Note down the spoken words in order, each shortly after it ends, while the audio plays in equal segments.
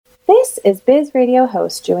This is Biz Radio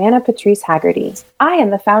host Joanna Patrice Haggerty. I am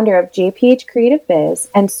the founder of JPH Creative Biz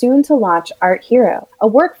and soon to launch Art Hero, a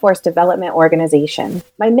workforce development organization.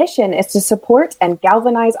 My mission is to support and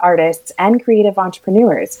galvanize artists and creative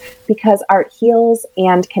entrepreneurs because art heals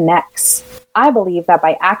and connects. I believe that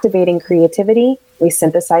by activating creativity, we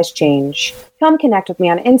synthesize change. Come connect with me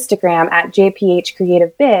on Instagram at JPH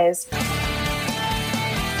Creative Biz.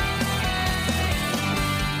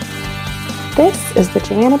 This is the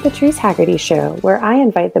Joanna Patrice Haggerty Show, where I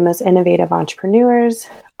invite the most innovative entrepreneurs,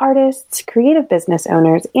 artists, creative business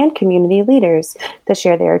owners, and community leaders to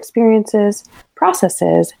share their experiences,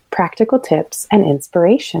 processes, practical tips, and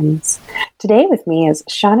inspirations. Today with me is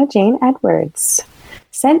ShaunaJane Edwards.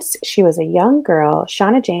 Since she was a young girl,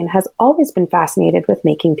 ShaunaJane has always been fascinated with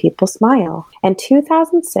making people smile. In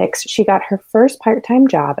 2006, she got her first part-time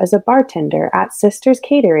job as a bartender at Sisters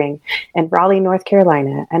Catering in Raleigh, North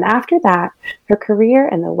Carolina, and after that, her career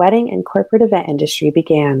in the wedding and corporate event industry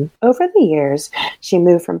began. Over the years, she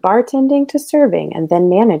moved from bartending to serving and then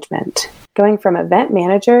management, going from event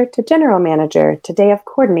manager to general manager to day of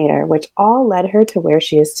coordinator, which all led her to where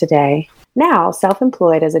she is today. Now,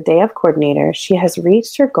 self-employed as a day of coordinator, she has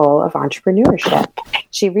reached her goal of entrepreneurship.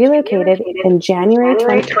 She relocated in January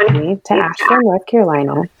 2020 to Asheville, North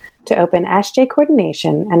Carolina to open SJ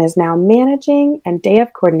Coordination and is now managing and day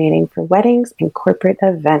of coordinating for weddings and corporate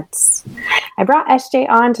events. I brought SJ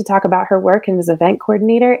on to talk about her work as event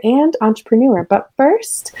coordinator and entrepreneur. But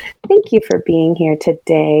first, thank you for being here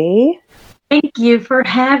today. Thank you for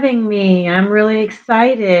having me. I'm really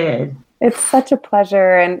excited. It's such a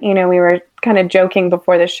pleasure. And, we were kind of joking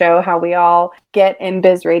before the show how we all get in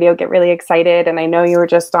Biz Radio, get really excited. And I know you were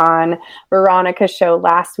just on Veronica's show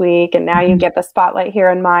last week, and now you get the spotlight here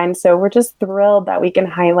on mine. So we're just thrilled that we can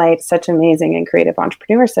highlight such amazing and creative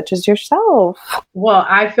entrepreneurs such as yourself. Well,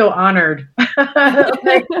 I feel honored.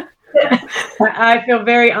 I feel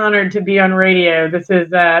very honored to be on radio. This is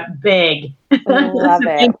big. Love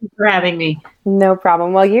it. Thank you for having me. No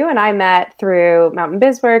problem. Well, you and I met through Mountain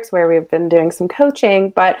BizWorks, where we've been doing some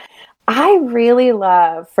coaching, but I really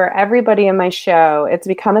love, for everybody in my show, it's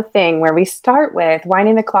become a thing where we start with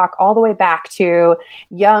winding the clock all the way back to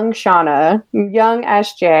young Shauna, young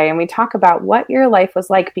SJ, and we talk about what your life was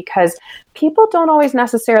like, because people don't always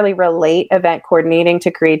necessarily relate event coordinating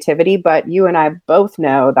to creativity, but you and I both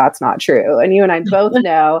know that's not true. And you and I both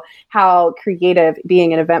know how creative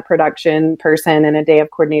being an event production person and a day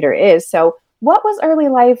of coordinator is. So what was early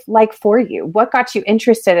life like for you? What got you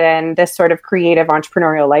interested in this sort of creative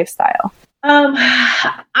entrepreneurial lifestyle?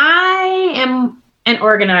 I am an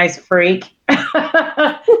organized freak.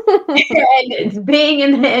 And it's being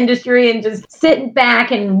in the industry and just sitting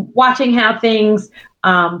back and watching how things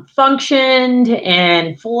functioned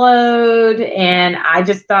and flowed. And I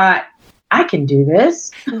just thought, I can do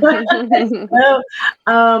this.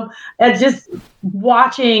 Just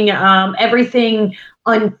watching everything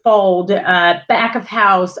unfold, back of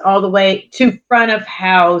house all the way to front of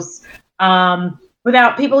house,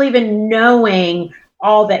 without people even knowing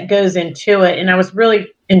all that goes into it. And I was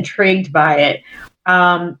really intrigued by it.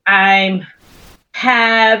 I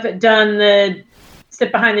have done the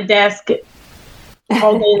sit behind the desk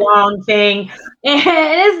all day long thing, and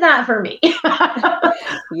it's not for me.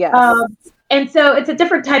 Yes. And so it's a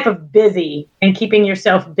different type of busy and keeping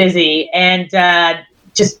yourself busy. And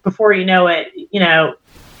just before you know it,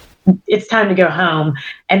 it's time to go home.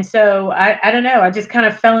 And so I don't know, I just kind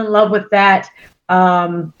of fell in love with that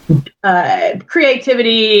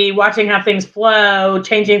creativity, watching how things flow,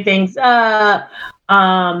 changing things up,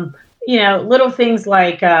 little things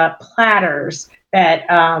like platters that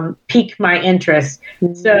piqued my interest.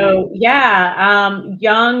 Mm-hmm. So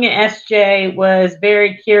young SJ was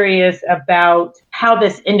very curious about how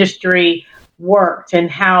this industry worked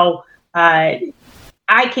and how I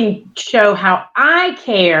can show how I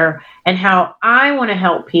care and how I want to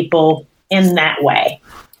help people in that way.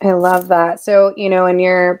 I love that. So, in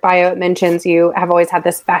your bio, it mentions you have always had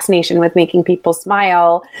this fascination with making people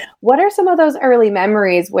smile. What are some of those early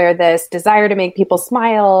memories where this desire to make people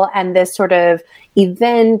smile and this sort of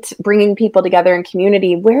event, bringing people together in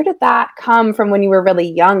community, where did that come from when you were really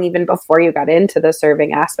young, even before you got into the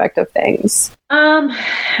serving aspect of things? I'm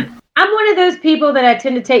one of those people that I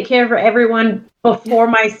tend to take care of everyone before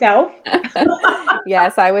myself.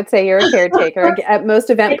 Yes, I would say you're a caretaker. Most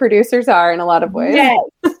event producers are in a lot of ways. Yes.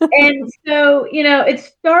 And so, it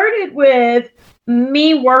started with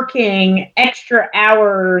me working extra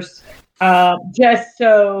hours just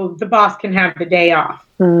so the boss can have the day off.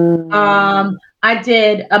 Mm. I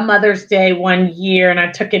did a Mother's Day one year and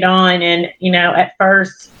I took it on. And, at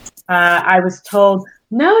first I was told,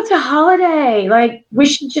 no, it's a holiday. Like, we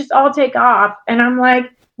should just all take off. And I'm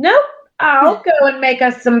like, nope, I'll go and make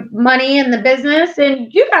us some money in the business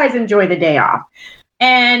and you guys enjoy the day off.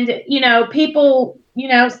 And, people,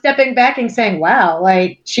 stepping back and saying, wow,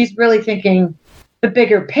 like, she's really thinking the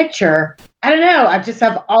bigger picture. I don't know.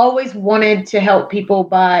 I've always wanted to help people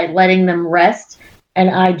by letting them rest, and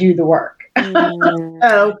I do the work.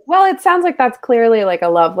 Well, it sounds like that's clearly like a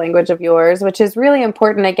love language of yours, which is really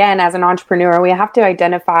important. Again, as an entrepreneur, we have to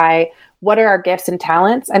identify what are our gifts and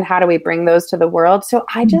talents and how do we bring those to the world. So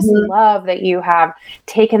I just love that you have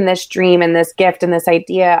taken this dream and this gift and this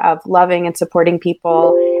idea of loving and supporting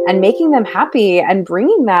people and making them happy and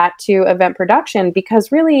bringing that to event production.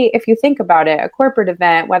 Because really, if you think about it, a corporate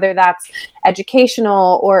event, whether that's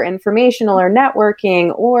educational or informational or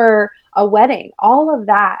networking or a wedding, all of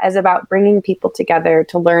that is about bringing people together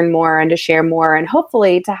to learn more and to share more and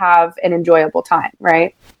hopefully to have an enjoyable time,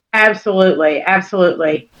 right? Absolutely.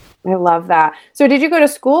 Absolutely. I love that. So did you go to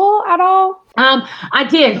school at all? I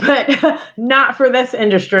did, but not for this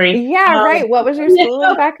industry. Yeah, right. What was your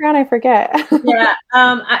school background? I forget. Yeah.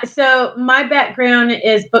 So my background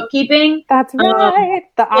is bookkeeping. That's right.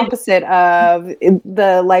 The opposite of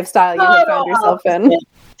the lifestyle you have found yourself in.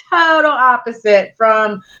 Total opposite,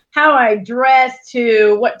 from how I dress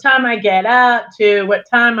to what time I get up to what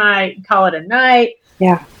time I call it a night.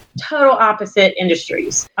 Yeah. Total opposite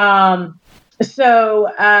industries.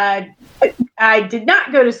 So I did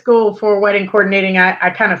not go to school for wedding coordinating. I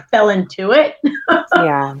kind of fell into it.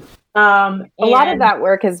 Yeah. A lot of that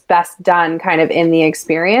work is best done kind of in the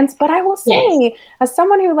experience. But I will say, as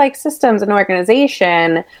someone who likes systems and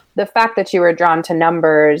organization, the fact that you were drawn to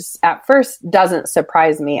numbers at first doesn't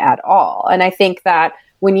surprise me at all. And I think that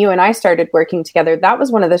when you and I started working together, that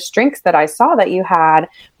was one of the strengths that I saw that you had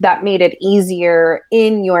that made it easier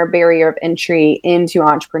in your barrier of entry into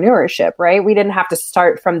entrepreneurship, right? We didn't have to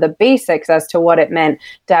start from the basics as to what it meant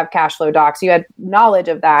to have cash flow docs. You had knowledge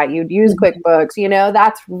of that. You'd use QuickBooks.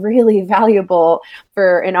 That's really valuable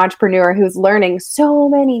for an entrepreneur who's learning so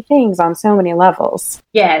many things on so many levels.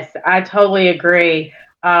 Yes, I totally agree.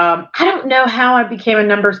 I don't know how I became a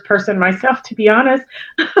numbers person myself, to be honest.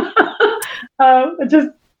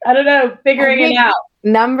 I don't know, figuring it out.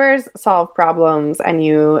 Numbers solve problems and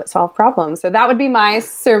you solve problems. So that would be my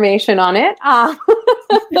summation on it.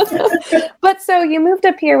 But so you moved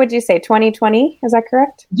up here, would you say 2020? Is that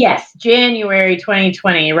correct? Yes, January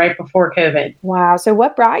 2020, right before COVID. Wow. So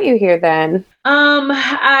what brought you here then? A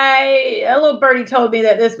little birdie told me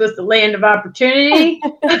that this was the land of opportunity.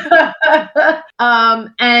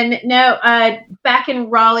 And no, back in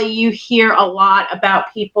Raleigh, you hear a lot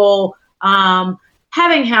about people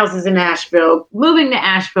having houses in Asheville, moving to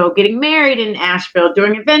Asheville, getting married in Asheville,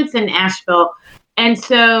 doing events in Asheville. And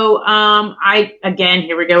so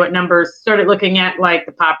here we go at numbers, started looking at like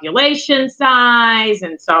the population size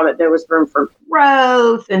and saw that there was room for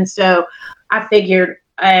growth. And so I figured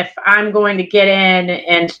if I'm going to get in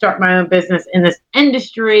and start my own business in this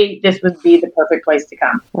industry, this would be the perfect place to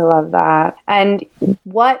come. I love that. And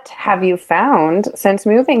what have you found since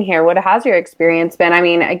moving here? What has your experience been? I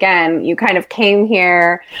mean, again, you kind of came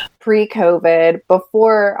here pre-COVID,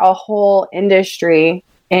 before a whole industry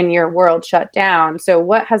in your world shut down. So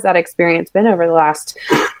what has that experience been over the last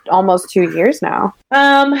almost 2 years now?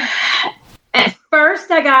 At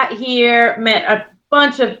first I got here, met a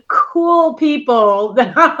bunch of cool people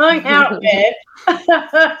that I hung out with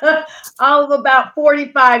all of about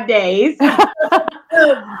 45 days.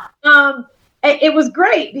 It was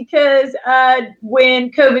great because when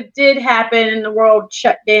COVID did happen and the world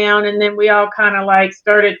shut down, and then we all kind of like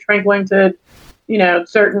started traveling to,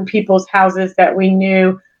 certain people's houses that we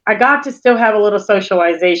knew, I got to still have a little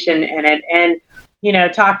socialization in it and,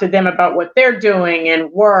 talk to them about what they're doing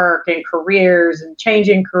and work and careers and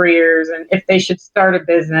changing careers and if they should start a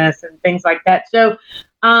business and things like that. So,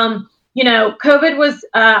 COVID was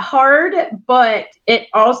hard, but it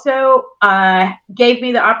also gave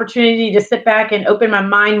me the opportunity to sit back and open my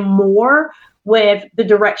mind more with the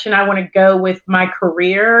direction I want to go with my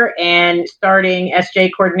career and starting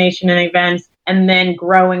SJ Coordination and Events and then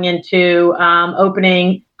growing into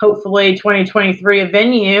opening, hopefully, 2023 a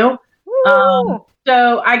venue.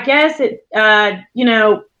 So I guess it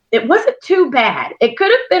wasn't too bad. It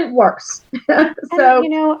could have been worse. So,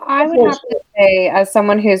 I would have to say, as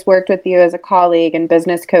someone who's worked with you as a colleague and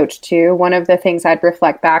business coach too, one of the things I'd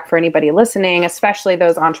reflect back for anybody listening, especially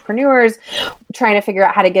those entrepreneurs trying to figure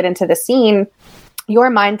out how to get into the scene, your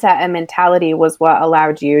mindset and mentality was what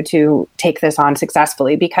allowed you to take this on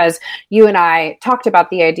successfully, because you and I talked about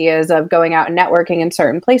the ideas of going out and networking in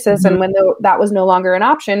certain places. And when that was no longer an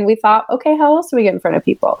option, we thought, okay, how else do we get in front of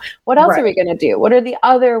people? What else are we going to do? What are the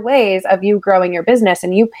other ways of you growing your business?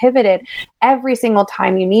 And you pivoted every single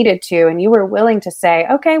time you needed to. And you were willing to say,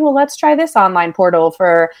 okay, well, let's try this online portal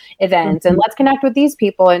for events and let's connect with these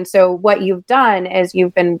people. And so what you've done is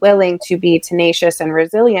you've been willing to be tenacious and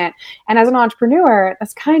resilient. And as an entrepreneur,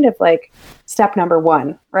 that's kind of like step number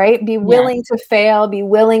one, right? Be willing to fail, be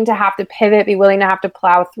willing to have to pivot, be willing to have to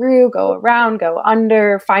plow through, go around, go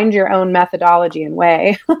under, find your own methodology and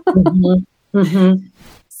way.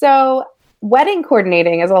 So wedding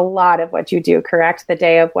coordinating is a lot of what you do, correct? The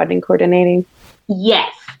day of wedding coordinating?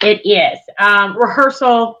 Yes, it is.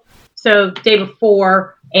 Rehearsal, so day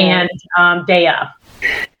before and day of.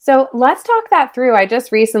 So let's talk that through. I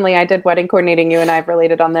did wedding coordinating. You and I have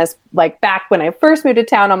related on this, like back when I first moved to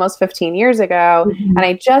town almost 15 years ago. And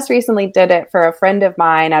I just recently did it for a friend of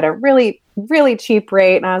mine at a really, really cheap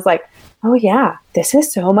rate. And I was like, oh yeah, this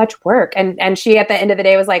is so much work. And she at the end of the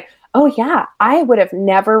day was like, oh yeah, I would have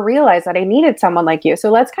never realized that I needed someone like you. So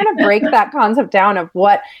let's kind of break that concept down of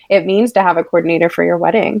what it means to have a coordinator for your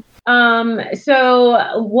wedding.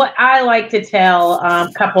 So what I like to tell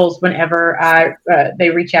couples whenever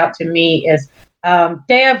they reach out to me is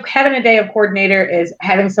having a day of coordinator is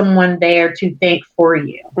having someone there to think for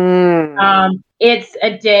you. It's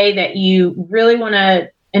a day that you really want to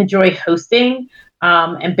enjoy hosting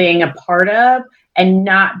and being a part of, and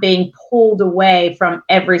not being pulled away from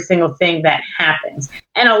every single thing that happens.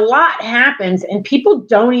 And a lot happens and people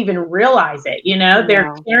don't even realize it. You know,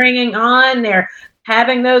 they're carrying on, they're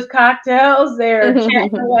having those cocktails, they're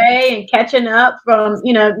chatting away and catching up from,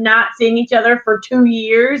 not seeing each other for 2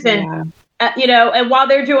 years. And, and while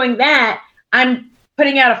they're doing that, I'm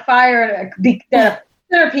putting out a fire, the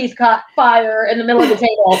centerpiece caught fire in the middle of the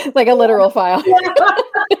table. Like a literal fire.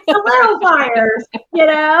 Little fires,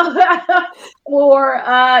 or,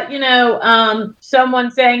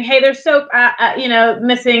 someone saying, hey, there's soap,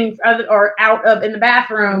 missing or out of in the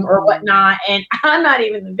bathroom or whatnot. And I'm not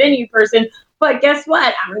even the venue person, but guess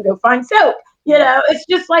what? I'm going to go find soap. It's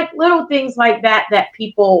just like little things like that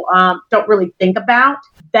people don't really think about.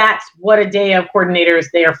 That's what a day of coordinator is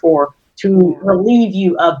there for, to relieve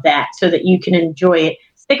you of that so that you can enjoy it.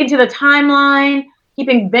 Sticking to the timeline,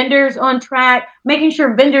 keeping vendors on track, making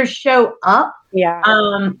sure vendors show up.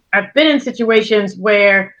 I've been in situations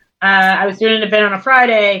where I was doing an event on a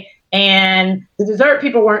Friday and the dessert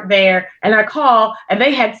people weren't there, and I call and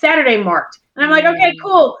they had Saturday marked. And I'm like, okay,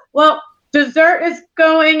 cool. Well, dessert is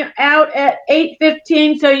going out at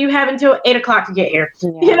 8:15, so you have until 8:00 to get here.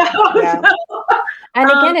 And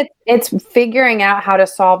again, it's figuring out how to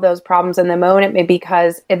solve those problems in the moment,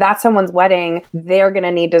 because if that's someone's wedding, they're going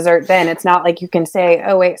to need dessert then. It's not like you can say,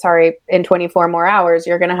 oh, wait, sorry, in 24 more hours,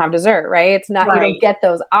 you're going to have dessert, right? It's not, you don't get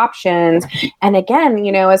those options. And again,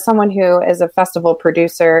 as someone who is a festival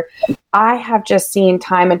producer, I have just seen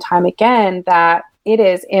time and time again that it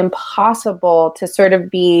is impossible to sort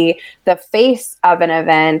of be the face of an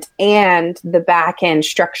event and the back end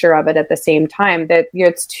structure of it at the same time. That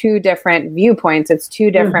it's two different viewpoints, it's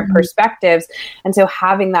two different perspectives. And so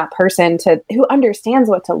having that person who understands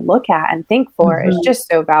what to look at and think for is just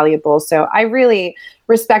so valuable. So I really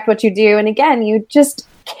respect what you do. And again, you just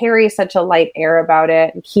carry such a light air about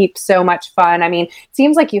it and keep so much fun. I mean, it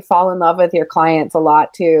seems like you fall in love with your clients a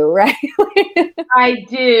lot too, right? I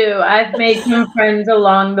do. I've made some friends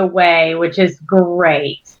along the way, which is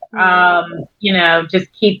great.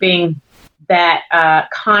 Just keeping that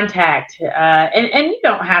contact. And you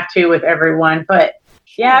don't have to with everyone, but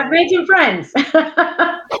I've made some friends.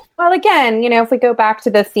 Well, again, if we go back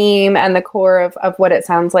to the theme and the core of what it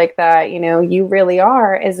sounds like that, you really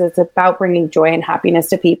are, is it's about bringing joy and happiness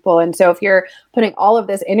to people. And so if you're putting all of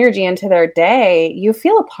this energy into their day, you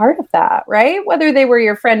feel a part of that, right? Whether they were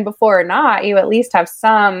your friend before or not, you at least have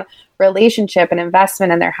some relationship and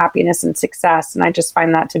investment in their happiness and success. And I just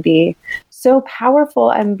find that to be so powerful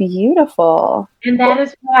and beautiful. And that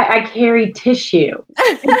is why I carry tissue.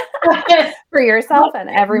 For yourself and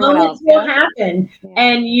everyone else. Will happen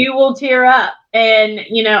and you will tear up. And,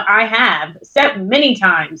 I have said many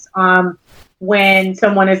times when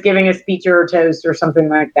someone is giving a speech or a toast or something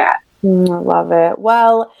like that. I love it.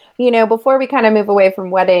 Well, before we kind of move away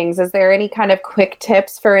from weddings, is there any kind of quick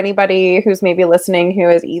tips for anybody who's maybe listening who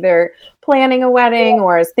is either planning a wedding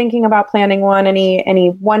or is thinking about planning one? Any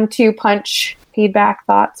 1-2 punch feedback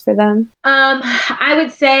thoughts for them? I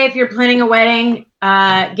would say if you're planning a wedding,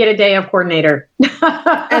 get a day of coordinator.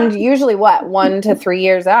 And usually what, 1 to 3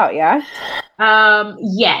 years out? Yeah.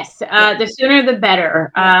 Yes. The sooner the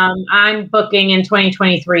better. I'm booking in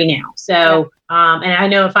 2023 now. So, and I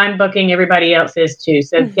know if I'm booking, everybody else is too.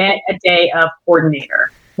 So get a day of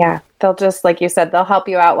coordinator. Yeah. They'll just, like you said, they'll help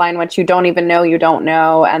you outline what you don't even know you don't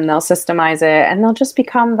know, and they'll systemize it, and they'll just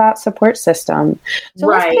become that support system. So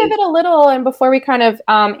let's pivot a little. And before we kind of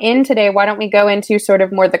end today, why don't we go into sort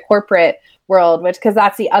of more the corporate world, because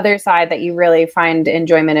that's the other side that you really find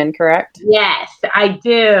enjoyment in, correct? Yes, I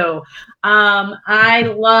do.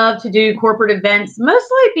 I love to do corporate events,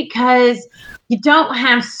 mostly because you don't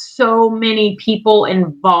have so many people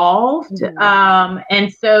involved.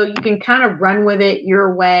 And so you can kind of run with it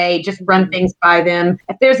your way, just run things by them.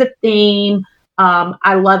 If there's a theme,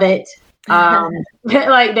 I love it.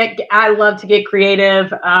 Like that, I love to get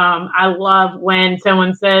creative. I love when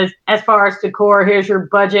someone says, as far as decor, here's your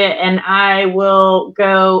budget, and I will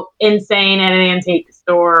go insane at an antique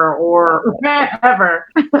store or whatever.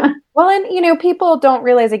 Well, and, people don't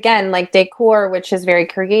realize, again, like decor, which is very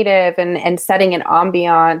creative, and setting an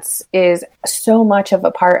ambiance is so much of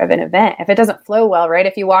a part of an event. If it doesn't flow well, right?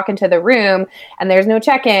 If you walk into the room and there's no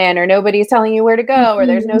check-in, or nobody's telling you where to go, or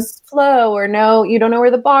there's no flow, or you don't know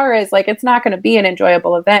where the bar is, like, it's not going to be an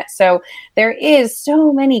enjoyable event. So there is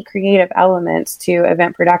so many creative elements to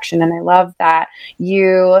event production. And I love that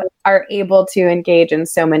you are able to engage in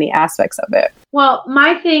so many aspects of it. Well,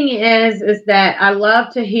 my thing is that I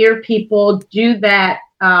love to hear people do that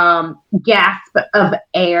gasp of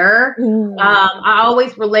air. I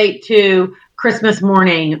always relate to Christmas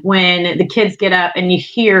morning when the kids get up and you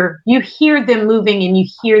hear them moving and you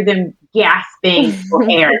hear them gasping for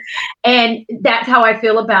air. And that's how I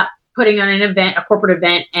feel about putting on an event, a corporate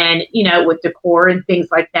event, and, with decor and things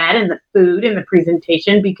like that, and the food and the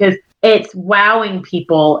presentation, because it's wowing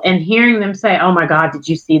people and hearing them say, oh my God, did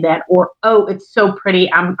you see that? Or, oh, it's so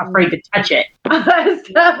pretty, I'm afraid to touch it.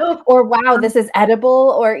 Or, wow, this is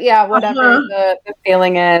edible, or whatever the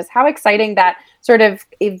feeling is. How exciting that sort of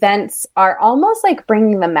events are almost like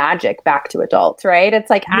bringing the magic back to adults, right? It's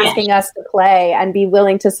like asking us to play and be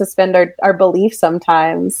willing to suspend our belief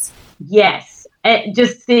sometimes. Yes. And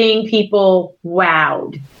just seeing people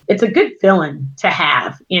wowed. It's a good feeling to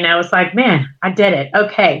have. It's like, man, I did it.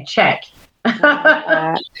 Okay, check.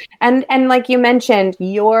 And like you mentioned,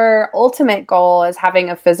 your ultimate goal is having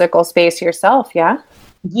a physical space yourself, yeah?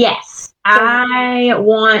 Yes. I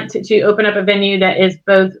want to open up a venue that is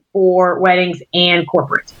both for weddings and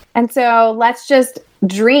corporate. And so let's just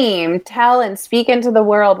dream, tell, and speak into the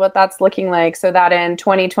world what that's looking like, so that in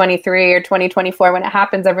 2023 or 2024, when it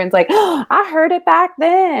happens, everyone's like, oh, I heard it back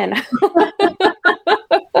then.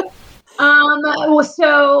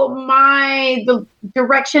 So the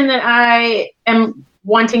direction that I am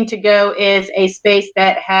wanting to go is a space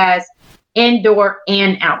that has indoor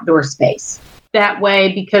and outdoor space. That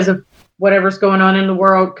way, because of whatever's going on in the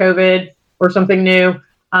world, COVID or something new,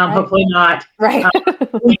 hopefully not. Right.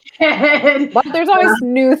 But there's always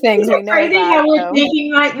new things we know crazy about. How we're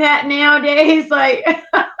thinking like that nowadays. Like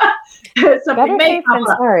something may come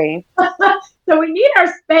up. Sorry. So we need our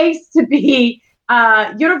space to be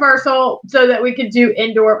universal, so that we could do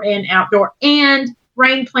indoor and outdoor, and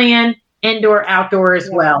rain plan indoor, outdoor as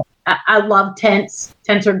well. I love tents.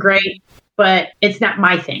 Tents are great, but it's not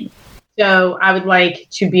my thing. So I would like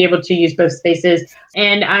to be able to use both spaces,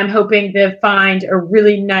 and I'm hoping to find a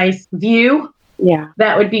really nice view. Yeah,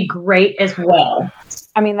 that would be great as well.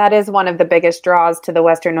 I mean, that is one of the biggest draws to the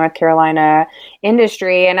Western North Carolina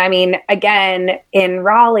industry. And I mean, again, in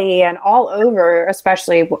Raleigh and all over,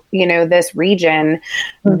 especially, this region,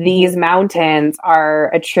 these mountains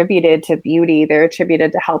are attributed to beauty. They're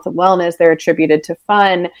attributed to health and wellness. They're attributed to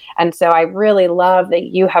fun. And so I really love that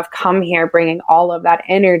you have come here bringing all of that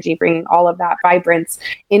energy, bringing all of that vibrance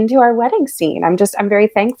into our wedding scene. I'm very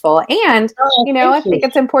thankful. And, I think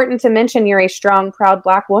it's important to mention you're a strong, proud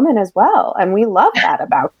Black woman as well. And we love that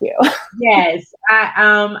about you. Yes.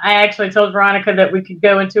 I actually told Veronica that we could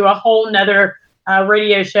go into a whole nother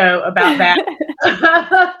radio show about that.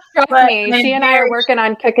 Trust me, she and I are working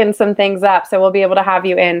on cooking some things up, so we'll be able to have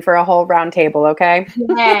you in for a whole round table, okay?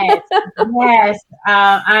 Yes. Yes.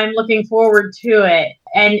 I'm looking forward to it.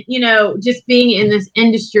 And, just being in this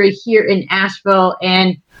industry here in Asheville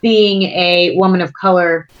and being a woman of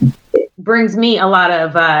color brings me a lot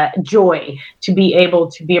of joy to be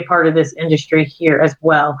able to be a part of this industry here as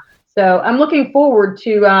well. So I'm looking forward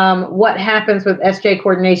to what happens with SJ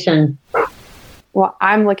coordination. Well,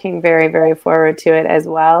 I'm looking very, very forward to it as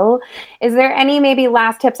well. Is there any maybe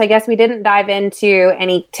last tips? I guess we didn't dive into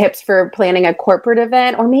any tips for planning a corporate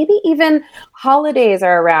event, or maybe even holidays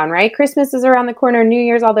are around, right? Christmas is around the corner, New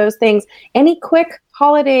Year's, all those things. Any quick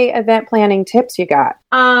holiday event planning tips you got?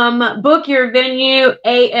 Book your venue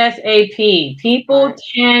ASAP. People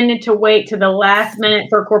tend to wait to the last minute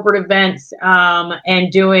for corporate events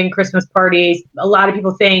and doing Christmas parties. A lot of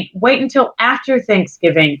people think, wait until after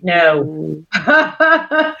Thanksgiving. No.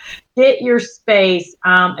 Get your space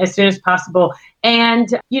as soon as possible.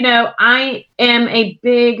 And, I am a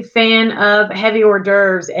big fan of heavy hors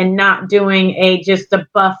d'oeuvres and not doing just a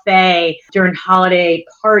buffet during holiday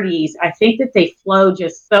parties. I think that they flow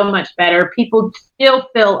just so much better. People still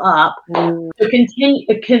fill up. So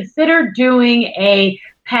consider doing a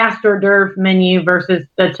past hors d'oeuvre menu versus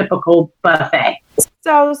the typical buffet.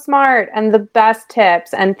 So smart and the best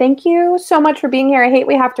tips. And thank you so much for being here. I hate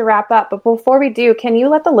we have to wrap up, but before we do, can you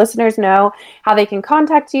let the listeners know how they can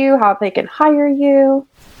contact you, how they can hire you?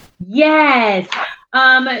 Yes.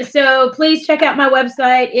 So please check out my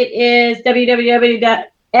website. It is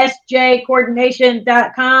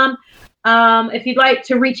www.sjcoordination.com. If you'd like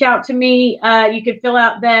to reach out to me, you can fill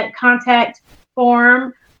out that contact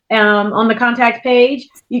form on the contact page.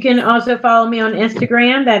 You can also follow me on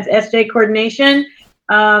Instagram. That's SJ Coordination.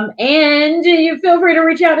 And you feel free to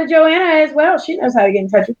reach out to Joanna as well. She knows how to get in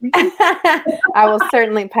touch with me. I will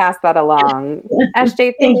certainly pass that along.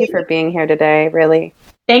 SJ, thank you for being here today, really.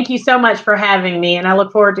 Thank you so much for having me, and I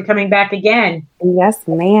look forward to coming back again. Yes,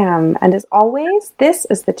 ma'am. And as always, this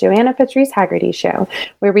is the Joanna Patrice Haggerty Show,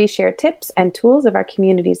 where we share tips and tools of our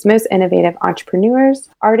community's most innovative entrepreneurs,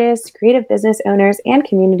 artists, creative business owners, and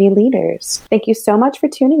community leaders. Thank you so much for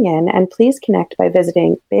tuning in, and please connect by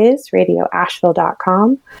visiting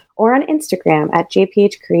bizradioasheville.com or on Instagram at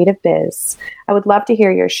jphcreativebiz. I would love to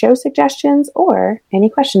hear your show suggestions or any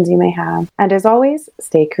questions you may have. And as always,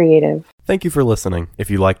 stay creative. Thank you for listening.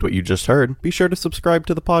 If you liked what you just heard, be sure to subscribe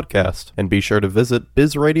to the podcast, and be sure to visit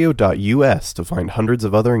bizradio.us to find hundreds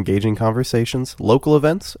of other engaging conversations, local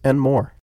events, and more.